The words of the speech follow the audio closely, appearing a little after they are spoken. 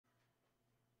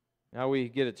Now we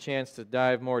get a chance to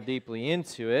dive more deeply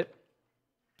into it.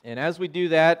 And as we do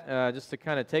that, just to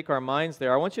kind of take our minds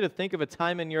there, I want you to think of a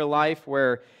time in your life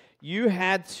where you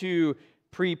had to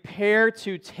prepare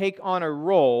to take on a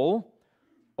role,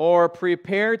 or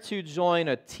prepare to join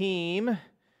a team,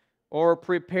 or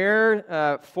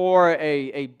prepare for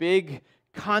a big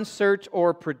concert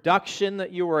or production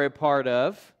that you were a part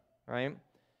of, right?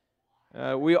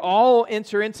 We all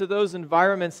enter into those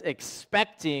environments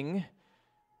expecting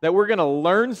that we're going to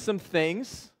learn some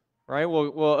things, right?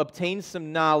 We'll obtain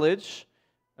some knowledge,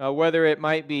 whether it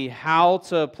might be how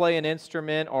to play an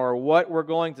instrument, or what we're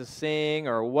going to sing,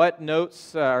 or what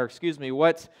notes,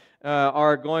 what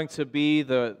are going to be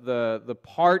the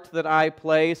part that I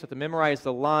play, so to memorize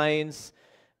the lines.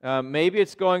 Maybe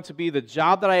it's going to be the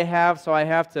job that I have, so I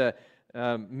have to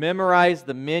memorize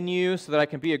the menu so that I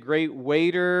can be a great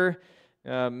waiter.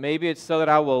 Maybe it's so that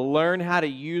I will learn how to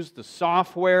use the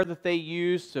software that they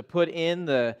use to put in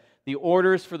the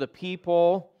orders for the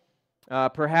people.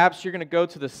 Perhaps you're going to go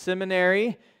to the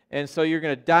seminary, and so you're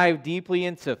going to dive deeply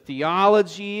into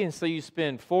theology, and so you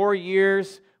spend 4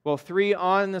 years, 3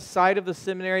 on the side of the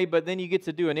seminary, but then you get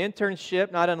to do an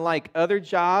internship, not unlike other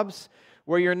jobs,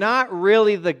 where you're not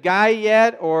really the guy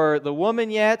yet or the woman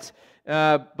yet,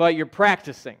 but you're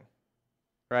practicing,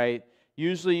 right?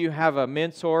 Usually you have a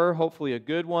mentor, hopefully a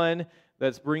good one,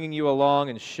 that's bringing you along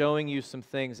and showing you some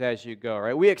things as you go,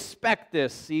 right? We expect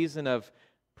this season of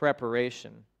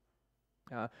preparation.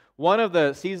 One of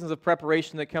the seasons of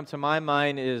preparation that come to my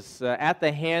mind is at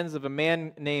the hands of a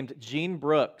man named Gene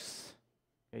Brooks.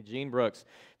 Okay, Gene Brooks.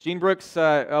 Gene Brooks,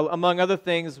 among other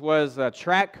things, was a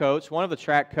track coach, one of the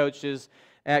track coaches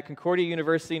at Concordia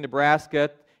University,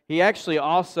 Nebraska. He actually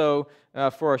also,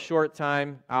 for a short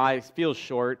time, I feel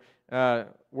short,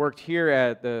 worked here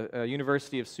at the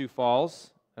University of Sioux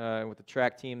Falls with the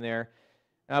track team there.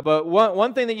 But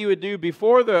one thing that you would do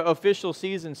before the official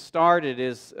season started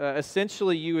is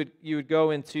essentially you would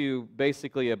go into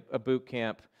basically a boot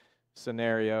camp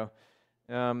scenario.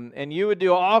 And you would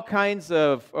do all kinds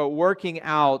of working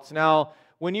out. Now,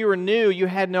 when you were new, you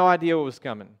had no idea what was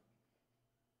coming,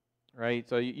 right?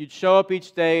 So you'd show up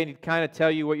each day and he'd kind of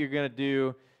tell you what you're going to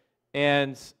do,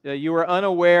 and you were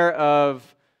unaware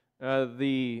of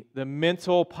the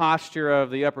mental posture of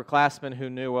the upperclassmen who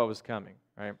knew what was coming,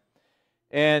 right?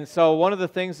 And so one of the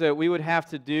things that we would have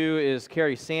to do is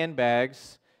carry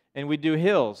sandbags, and we'd do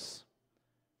hills.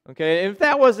 Okay, and if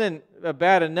that wasn't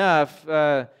bad enough,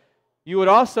 you would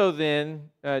also then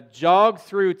jog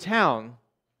through town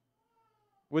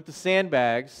with the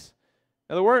sandbags.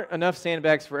 Now, there weren't enough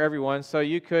sandbags for everyone, so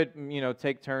you could,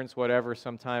 take turns, whatever,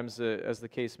 sometimes, as the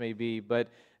case may be. But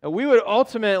we would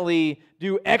ultimately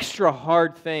do extra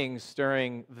hard things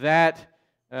during that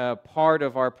part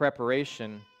of our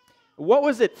preparation. What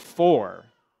was it for?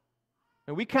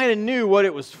 And we kind of knew what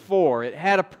it was for. It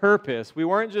had a purpose. We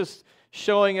weren't just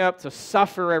showing up to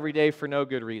suffer every day for no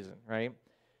good reason, right?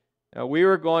 We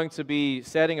were going to be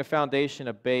setting a foundation,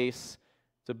 a base,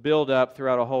 to build up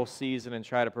throughout a whole season and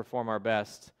try to perform our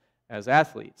best as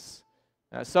athletes.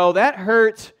 So that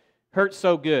hurt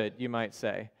so good, you might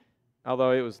say.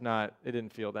 Although it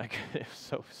didn't feel that good. It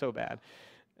was so bad.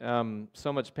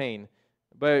 So much pain.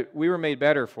 But we were made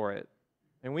better for it.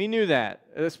 And we knew that,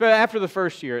 especially after the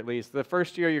first year at least. The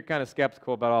first year you're kind of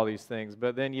skeptical about all these things,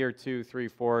 but then year 2, 3,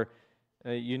 4,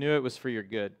 you knew it was for your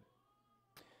good.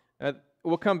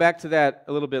 We'll come back to that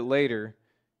a little bit later.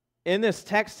 In this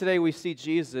text today we see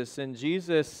Jesus, and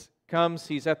Jesus comes,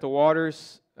 he's at the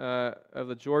waters of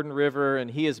the Jordan River, and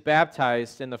he is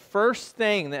baptized, and the first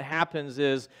thing that happens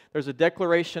is there's a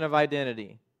declaration of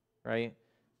identity, right?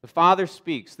 The Father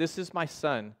speaks, "This is my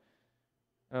Son,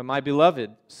 my beloved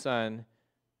Son,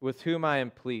 with whom I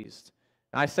am pleased."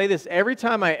 Now, I say this every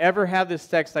time I ever have this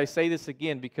text. I say this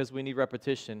again because we need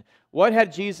repetition. What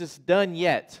had Jesus done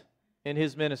yet in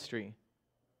his ministry?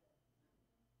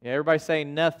 Yeah, everybody say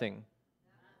nothing.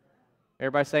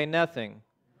 Everybody say nothing.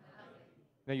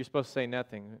 No, you're supposed to say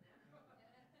nothing.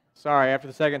 Sorry, after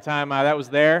the second time that was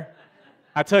there,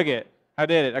 I took it. I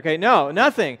did it. Okay, no,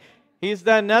 nothing. He's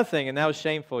done nothing, and that was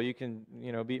shameful. You can,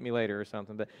 beat me later or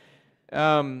something.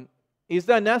 But he's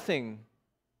done nothing.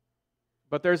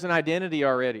 But there's an identity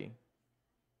already.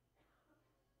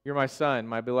 You're my Son,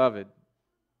 my beloved,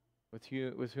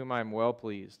 with whom I am well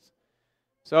pleased.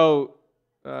 So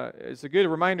it's a good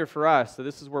reminder for us that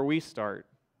this is where we start.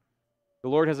 The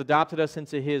Lord has adopted us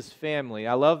into His family.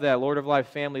 I love that Lord of Life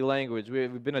family language.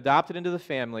 We've been adopted into the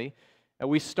family, and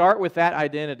we start with that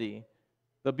identity,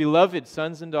 the beloved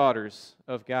sons and daughters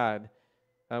of God,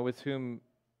 with whom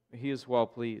He is well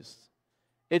pleased.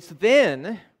 It's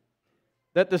then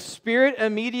that the Spirit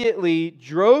immediately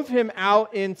drove him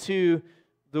out into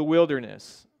the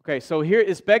wilderness. Okay, so here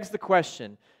it begs the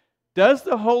question, does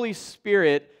the Holy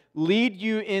Spirit lead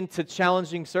you into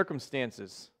challenging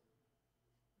circumstances?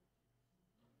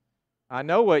 I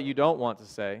know what you don't want to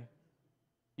say.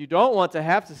 You don't want to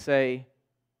have to say,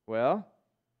 well,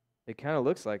 it kind of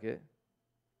looks like it.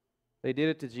 They did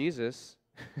it to Jesus.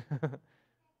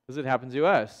 Does it happen to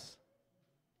us?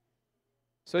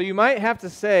 So you might have to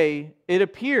say, it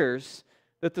appears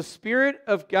that the Spirit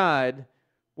of God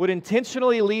would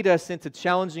intentionally lead us into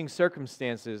challenging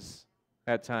circumstances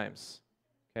at times.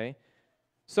 Okay?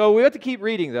 So we have to keep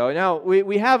reading, though. Now,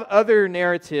 we have other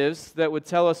narratives that would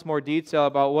tell us more detail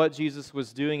about what Jesus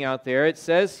was doing out there. It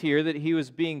says here that he was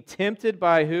being tempted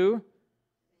by who?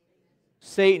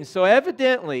 Satan. So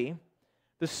evidently,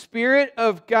 the Spirit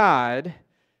of God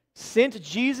sent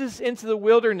Jesus into the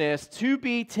wilderness to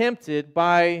be tempted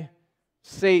by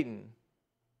Satan.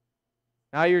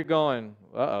 Now you're going,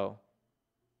 uh-oh.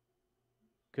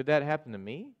 Could that happen to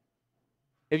me?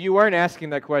 If you weren't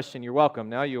asking that question, you're welcome.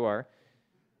 Now you are.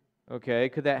 Okay,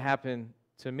 could that happen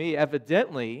to me?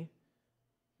 Evidently,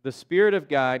 the Spirit of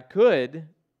God could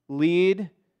lead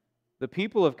the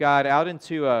people of God out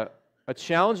into a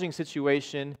challenging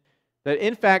situation that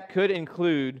in fact could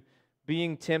include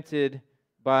being tempted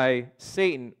by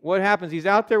Satan. What happens? He's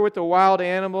out there with the wild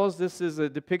animals. This is a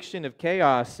depiction of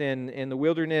chaos, and the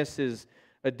wilderness is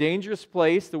a dangerous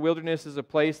place. The wilderness is a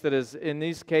place that is, in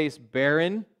this case,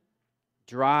 barren,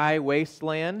 dry,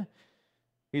 wasteland.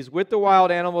 He's with the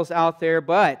wild animals out there,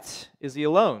 but is he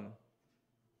alone?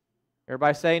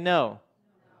 Everybody say no.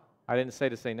 I didn't say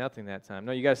to say nothing that time.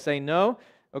 No, you guys say no?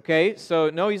 Okay, so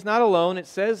no, he's not alone. It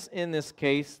says in this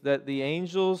case that the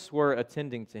angels were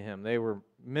attending to him. They were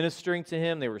ministering to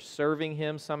him. They were serving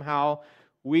him somehow.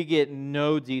 We get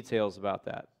no details about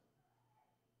that.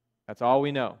 That's all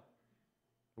we know.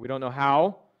 We don't know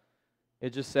how.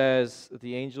 It just says that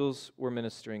the angels were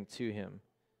ministering to him.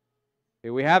 Okay,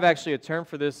 we have actually a term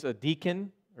for this, a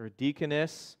deacon or a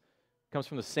deaconess. It comes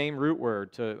from the same root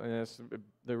word.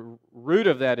 The root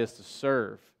of that is to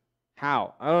serve.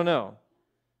 How? I don't know.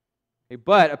 Okay,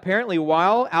 but apparently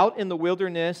while out in the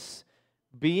wilderness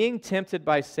being tempted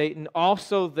by Satan,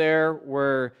 also there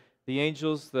were the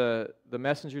angels, the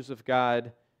messengers of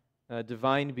God,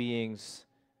 divine beings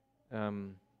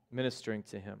ministering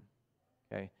to him.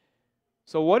 Okay.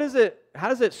 So how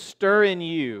does it stir in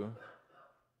you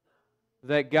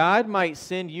that God might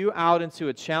send you out into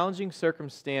a challenging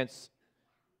circumstance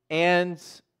and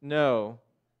know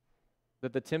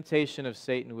that the temptation of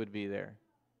Satan would be there?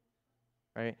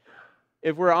 Right?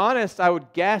 If we're honest, I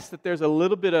would guess that there's a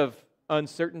little bit of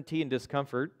uncertainty and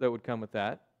discomfort that would come with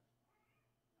that.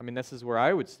 I mean, this is where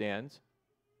I would stand,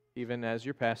 even as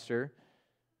your pastor.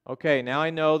 Okay, now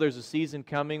I know there's a season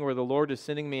coming where the Lord is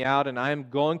sending me out and I'm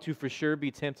going to for sure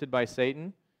be tempted by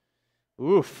Satan.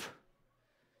 Oof.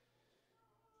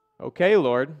 Okay,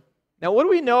 Lord. Now, what do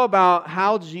we know about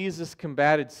how Jesus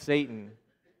combated Satan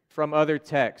from other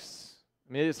texts?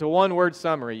 I mean, it's a one-word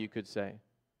summary, you could say.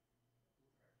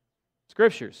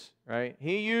 Scriptures, right?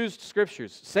 He used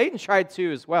Scriptures. Satan tried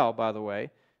to as well, by the way.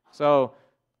 So,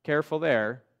 careful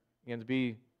there. You have to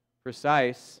be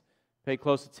precise, pay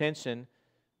close attention.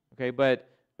 Okay, but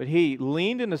he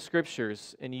leaned into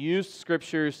Scriptures and used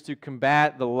Scriptures to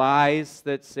combat the lies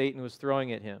that Satan was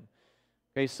throwing at him.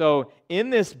 Okay, so in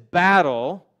this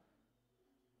battle,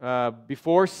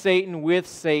 before Satan, with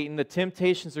Satan, the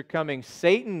temptations are coming.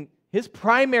 Satan, his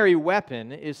primary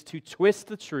weapon is to twist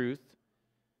the truth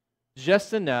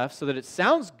just enough so that it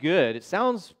sounds good. It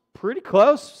sounds pretty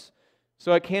close,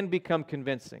 so it can become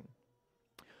convincing.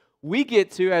 We get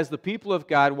to, as the people of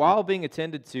God, while being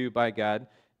attended to by God,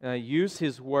 use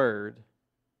His Word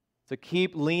to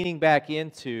keep leaning back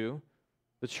into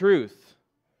the truth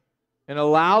and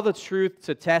allow the truth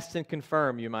to test and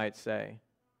confirm, you might say.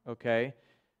 Okay?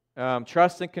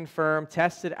 Trust and confirm,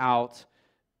 test it out.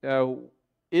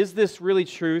 Is this really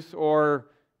truth, or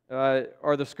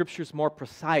are the Scriptures more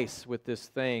precise with this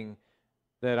thing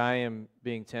that I am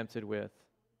being tempted with?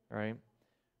 All right?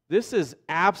 This is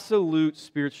absolute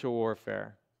spiritual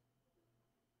warfare.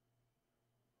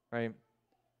 Right?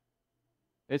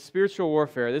 It's spiritual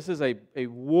warfare. This is a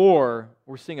war.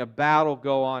 We're seeing a battle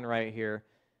go on right here.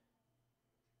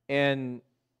 And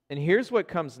here's what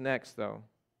comes next, though.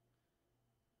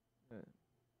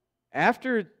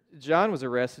 After John was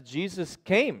arrested, Jesus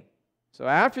came. So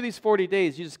after these 40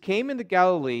 days, Jesus came into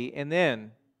Galilee, and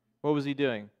then what was He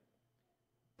doing?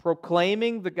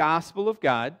 Proclaiming the gospel of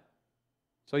God.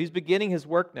 So He's beginning His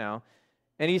work now.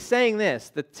 And He's saying this: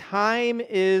 the time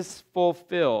is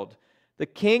fulfilled. The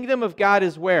kingdom of God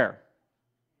is where?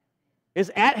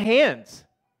 is at hand.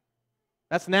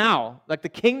 That's now. Like the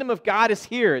kingdom of God is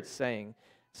here, it's saying.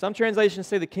 Some translations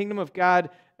say the kingdom of God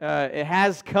it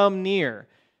has come near.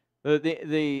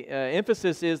 The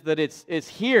emphasis is that it's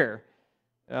here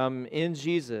in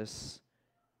Jesus.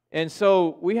 And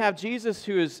so we have Jesus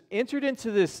who has entered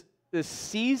into this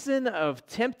season of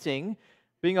tempting,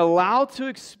 being allowed to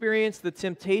experience the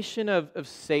temptation of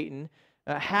Satan,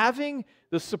 having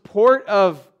the support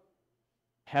of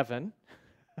heaven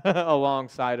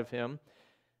alongside of him.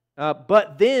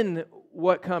 But then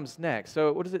what comes next?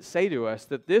 So what does it say to us?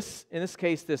 That in this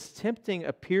case, this tempting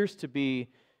appears to be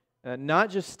not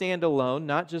just standalone,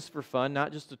 not just for fun,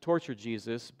 not just to torture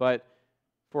Jesus, but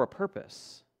for a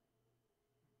purpose.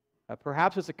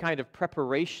 Perhaps it's a kind of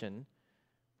preparation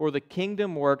for the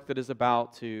kingdom work that is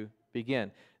about to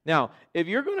begin. Now, if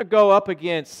you're going to go up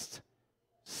against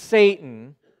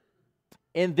Satan,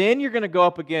 and then you're going to go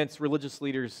up against religious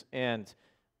leaders and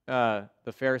the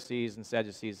Pharisees and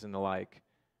Sadducees and the like,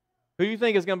 who do you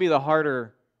think is going to be the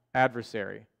harder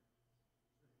adversary?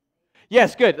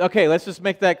 Yes, good. Okay, let's just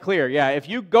make that clear. Yeah, if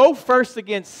you go first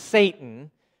against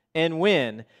Satan and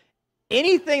win,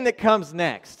 anything that comes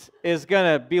next is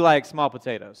going to be like small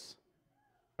potatoes.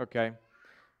 Okay?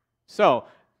 So,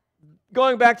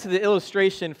 going back to the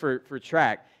illustration for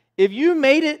track, if you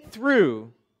made it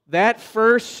through that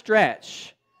first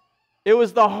stretch, it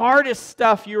was the hardest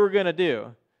stuff you were going to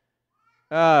do.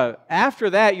 After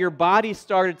that, your body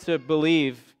started to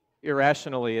believe,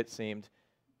 irrationally it seemed,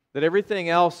 that everything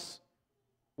else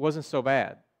wasn't so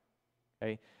bad.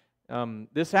 Okay?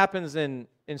 This happens in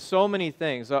so many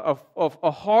things.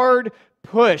 A hard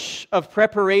push of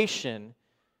preparation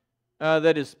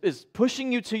that is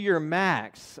pushing you to your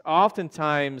max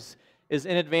oftentimes is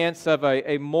in advance of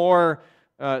a more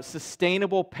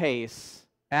sustainable pace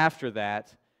after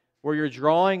that, where you're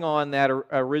drawing on that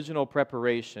original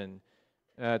preparation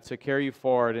to carry you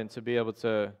forward and to be able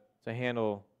to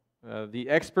handle the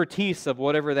expertise of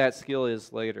whatever that skill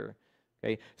is later.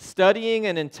 Okay? Studying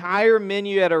an entire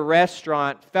menu at a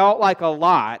restaurant felt like a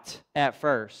lot at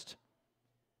first.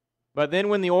 But then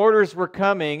when the orders were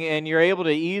coming and you're able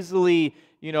to easily,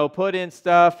 put in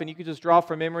stuff and you can just draw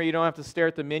from memory, you don't have to stare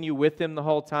at the menu with them the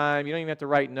whole time, you don't even have to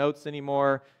write notes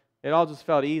anymore, it all just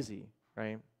felt easy,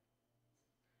 right?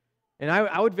 And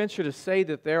I would venture to say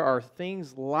that there are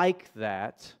things like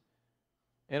that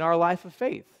in our life of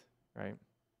faith, right?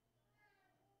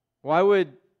 Why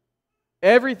would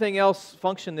everything else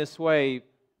function this way,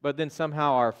 but then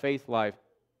somehow our faith life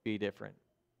be different,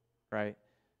 right?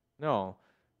 No.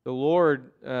 The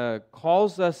Lord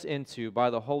calls us into, by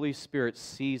the Holy Spirit,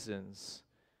 seasons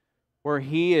where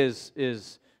He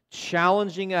is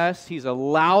challenging us. He's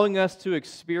allowing us to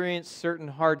experience certain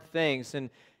hard things. And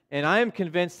I am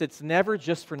convinced it's never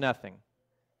just for nothing.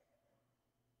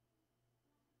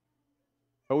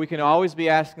 But we can always be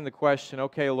asking the question,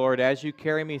 okay, Lord, as you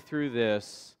carry me through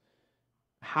this,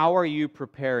 how are you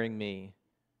preparing me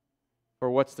for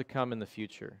what's to come in the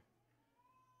future?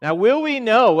 Now, will we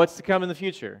know what's to come in the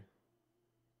future?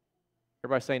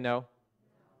 Everybody say no?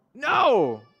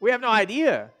 No! We have no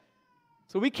idea.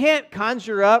 So we can't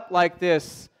conjure up like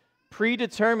this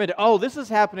predetermined, this is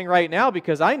happening right now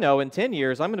because I know in 10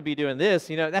 years I'm going to be doing this.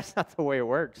 That's not the way it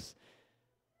works.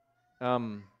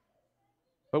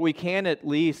 But we can at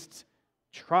least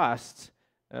trust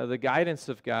the guidance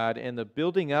of God and the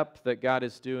building up that God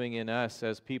is doing in us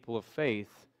as people of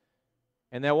faith.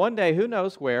 And that one day, who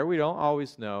knows where, we don't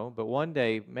always know, but one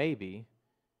day, maybe,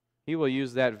 He will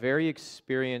use that very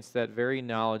experience, that very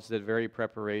knowledge, that very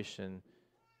preparation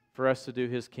for us to do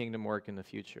His kingdom work in the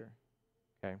future.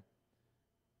 Okay?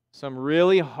 Some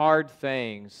really hard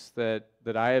things that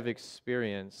I have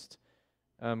experienced,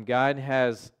 God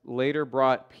has later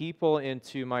brought people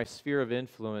into my sphere of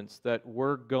influence that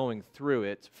were going through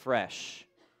it fresh.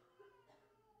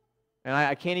 And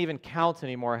I can't even count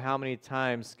anymore how many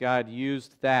times God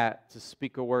used that to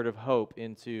speak a word of hope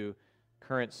into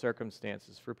current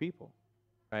circumstances for people,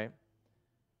 right?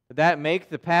 Did that make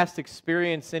the past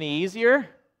experience any easier?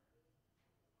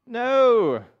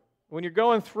 No. When you're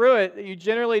going through it, you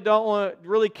generally don't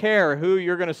really care who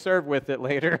you're going to serve with it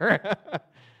later.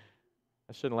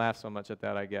 I shouldn't laugh so much at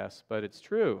that, I guess, but it's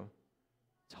true.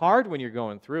 It's hard when you're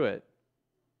going through it.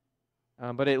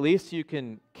 But at least you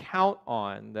can count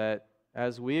on that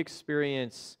as we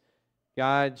experience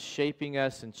God shaping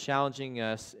us and challenging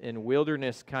us in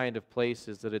wilderness kind of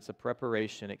places, that it's a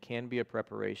preparation. It can be a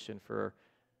preparation for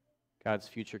God's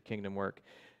future kingdom work.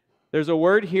 There's a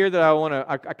word here that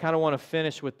I kind of want to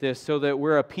finish with this, so that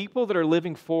we're a people that are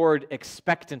living forward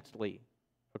expectantly,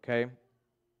 okay,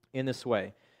 in this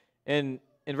way. And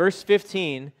in verse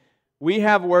 15, we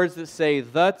have words that say,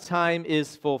 the time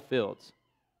is fulfilled.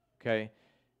 Okay?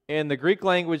 In the Greek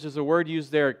language, there's a word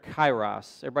used there,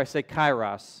 kairos. Everybody say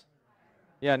kairos.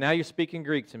 Yeah, now you're speaking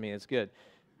Greek to me. It's good.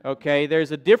 Okay,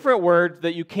 there's a different word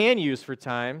that you can use for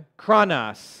time,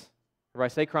 chronos.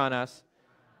 Everybody say chronos.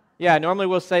 Yeah, normally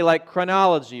we'll say like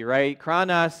chronology, right?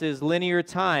 Chronos is linear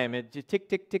time. It tick,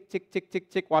 tick, tick, tick, tick, tick,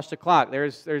 tick, watch the clock.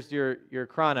 There's your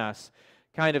chronos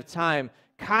kind of time.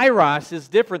 Kairos is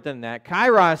different than that.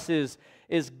 Kairos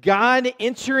is God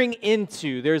entering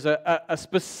into. There's a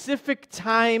specific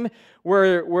time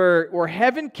where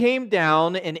heaven came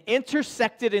down and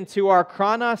intersected into our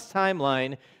chronos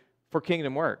timeline for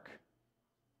kingdom work,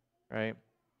 right?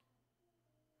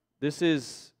 This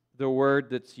is the word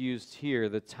that's used here.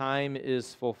 The time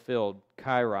is fulfilled,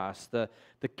 kairos.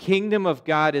 The kingdom of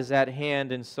God is at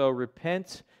hand, and so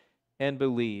repent and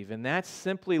believe. And that's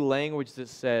simply language that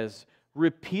says,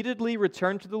 repeatedly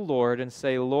return to the Lord and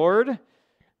say, Lord,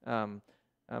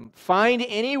 find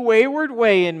any wayward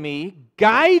way in me,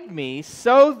 guide me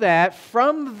so that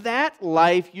from that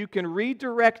life you can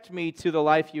redirect me to the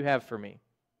life you have for me.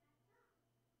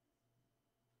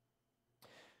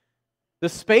 The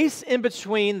space in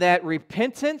between that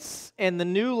repentance and the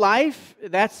new life,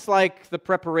 that's like the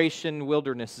preparation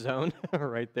wilderness zone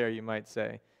right there, you might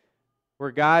say,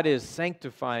 where God is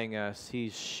sanctifying us,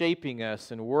 He's shaping us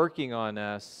and working on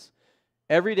us,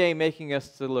 every day making us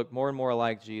to look more and more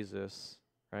like Jesus,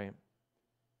 right?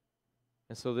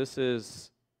 And so this is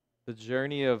the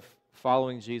journey of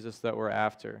following Jesus that we're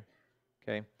after,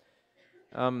 okay?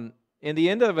 In the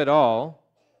end of it all,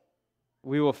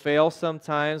 we will fail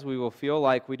sometimes. We will feel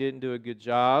like we didn't do a good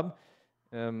job.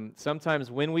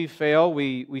 Sometimes when we fail,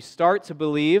 we start to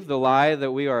believe the lie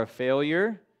that we are a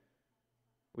failure,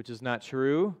 which is not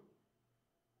true.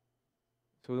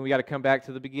 So then we got to come back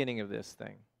to the beginning of this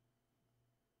thing.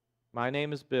 My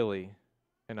name is Billy,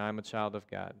 and I'm a child of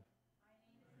God.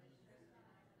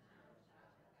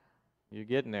 You're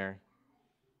getting there.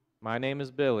 My name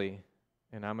is Billy,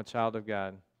 and I'm a child of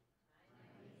God.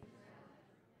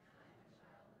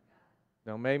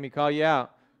 Don't make me call you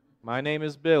out. My name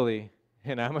is Billy,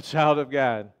 and I'm a child of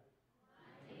God.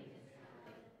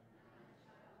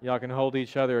 Y'all can hold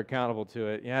each other accountable to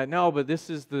it. Yeah, no, but this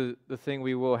is the thing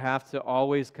we will have to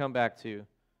always come back to,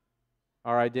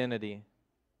 our identity.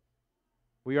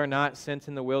 We are not sent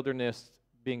in the wilderness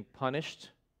being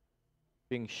punished,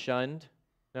 being shunned.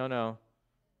 No.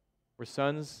 We're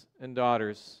sons and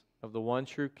daughters of the one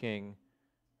true King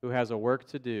who has a work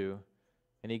to do.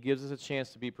 And He gives us a chance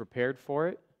to be prepared for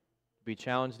it, to be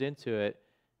challenged into it,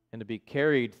 and to be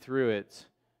carried through it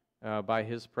by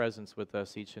His presence with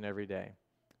us each and every day.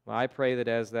 Well, I pray that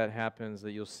as that happens,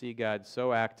 that you'll see God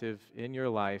so active in your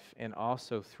life and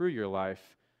also through your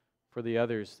life for the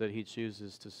others that He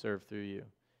chooses to serve through you.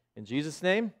 In Jesus'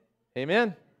 name,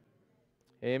 amen.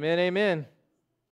 Amen, amen.